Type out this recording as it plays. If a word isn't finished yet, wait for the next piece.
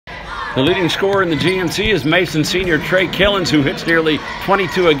The leading scorer in the GMC is Mason senior Trey Killens, who hits nearly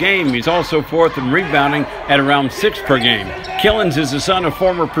 22 a game. He's also fourth in rebounding at around 6 per game. Killens is the son of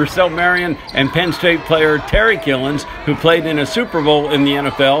former Purcell Marion and Penn State player Terry Killens, who played in a Super Bowl in the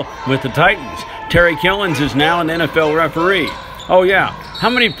NFL with the Titans. Terry Killens is now an NFL referee. Oh yeah, how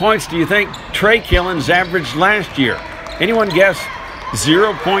many points do you think Trey Killens averaged last year? Anyone guess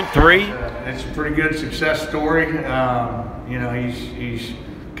 0.3? It's a pretty good success story. You know, he's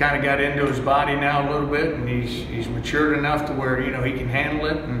kind of got into his body now a little bit, and he's matured enough to where, you know, he can handle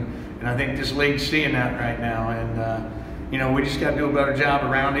it, and I think this league's seeing that right now. And you know, we just got to do a better job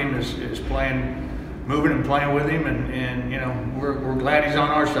around him, is playing, moving and playing with him, and you know, we're glad he's on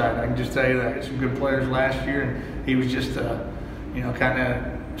our side. I can just tell you that. Some good players last year, and he was just you know, kind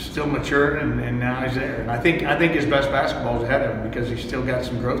of still maturing, and now he's there. And I think his best basketball is ahead of him, because he's still got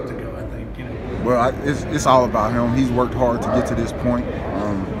some growth to go, I think, you know. Well, it's all about him. He's worked hard to get to this point.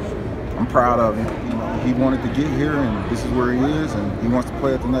 I'm proud of him. You know, he wanted to get here, and this is where he is, and he wants to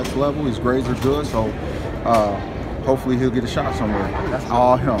play at the next level. His grades are good, so hopefully he'll get a shot somewhere. That's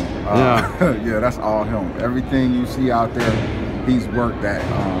all him. Yeah, that's all him. Everything you see out there, he's worked at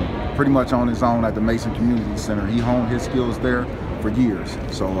pretty much on his own at the Mason Community Center. He honed his skills there for years.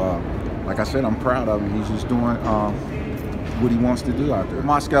 So, like I said, I'm proud of him. He's just doing what he wants to do out there.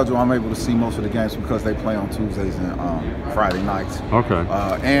 My schedule, I'm able to see most of the games because they play on Tuesdays and Friday nights. Okay.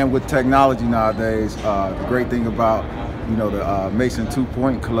 And with technology nowadays, the great thing about, you know, the Mason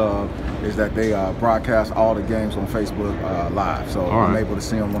 2-Point Club is that they broadcast all the games on Facebook live. So I'm able to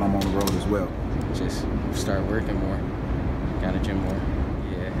see them when I'm on the road as well. Just start working more, got to gym more.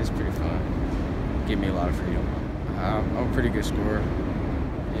 Yeah, it's pretty fun. Give me a lot of freedom. I'm a pretty good scorer.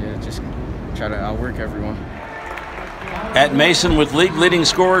 Yeah, just try to outwork everyone. At Mason with league leading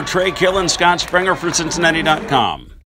scorer Trey Killens, Scott Springer for Cincinnati.com.